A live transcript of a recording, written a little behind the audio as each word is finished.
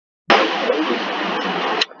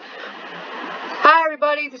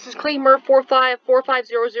everybody, this is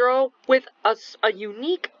Cleamer454500 with a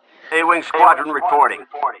unique A-Wing Squadron reporting.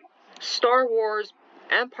 Star Wars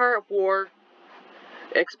Empire of War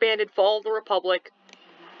Expanded Fall of the Republic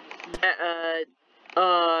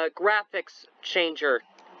graphics changer.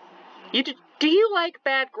 Do you like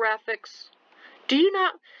bad graphics? Do you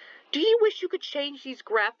wish you could change these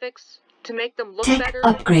graphics to make them look better?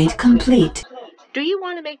 Upgrade complete. Do you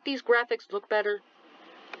want to make these graphics look better?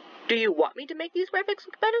 Do you want me to make these graphics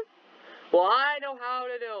look better? Well, I know how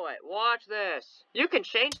to do it. Watch this. You can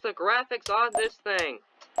change the graphics on this thing.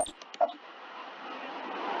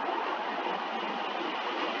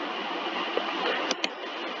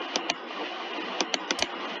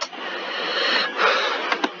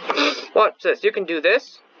 Watch this. You can do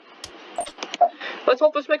this. Let's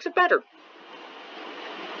hope this makes it better.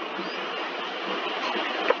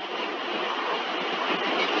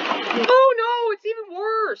 Oh no, it's even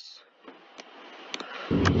worse.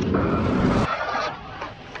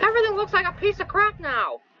 Everything looks like a piece of crap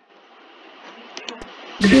now.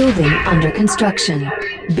 Building under construction.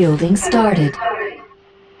 Building started.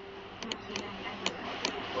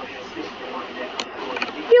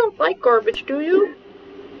 You don't like garbage, do you?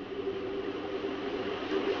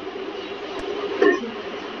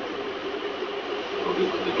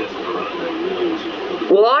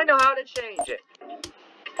 Well, I know how to change it.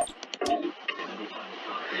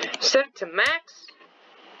 Set it to max.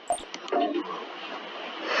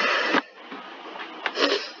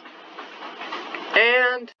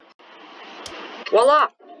 And voila!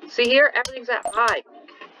 See here, everything's at high.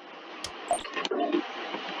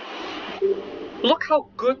 Look how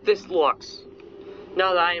good this looks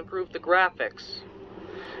now that I improved the graphics.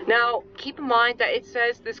 Now, keep in mind that it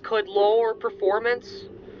says this could lower performance,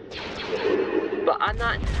 but I'm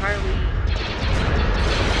not entirely...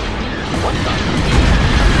 What the?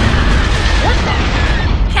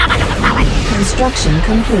 Construction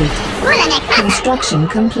complete. Construction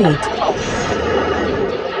complete.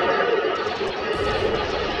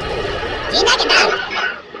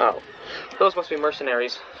 Oh, those must be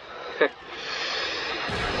mercenaries.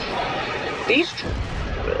 These...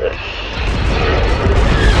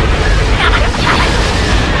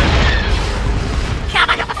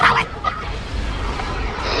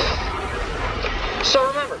 So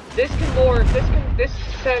remember, they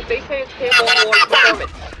say it's capable of lower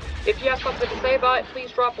performance. If you have something to say about it,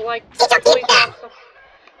 please drop a like.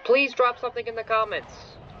 Please drop something in the comments.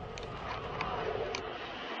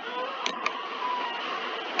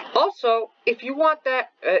 Also, if you want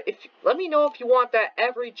that, let me know if you want that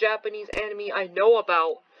every Japanese anime I know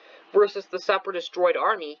about versus the Separatist droid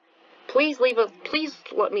army. Please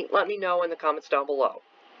let me know in the comments down below,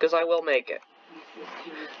 because I will make it.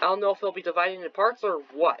 I don't know if it'll be divided into parts or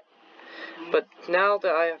what, but now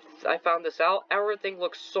that I found this out, everything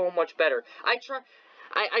looks so much better. I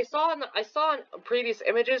saw in previous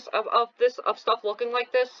images of stuff looking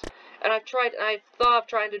like this, and I thought of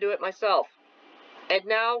trying to do it myself. And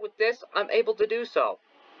now, with this, I'm able to do so.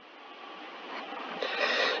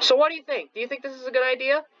 So what do you think? Do you think this is a good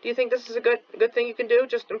idea? Do you think this is a good thing you can do?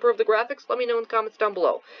 Just improve the graphics? Let me know in the comments down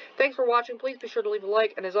below. Thanks for watching. Please be sure to leave a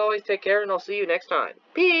like. And as always, take care, and I'll see you next time.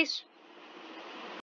 Peace!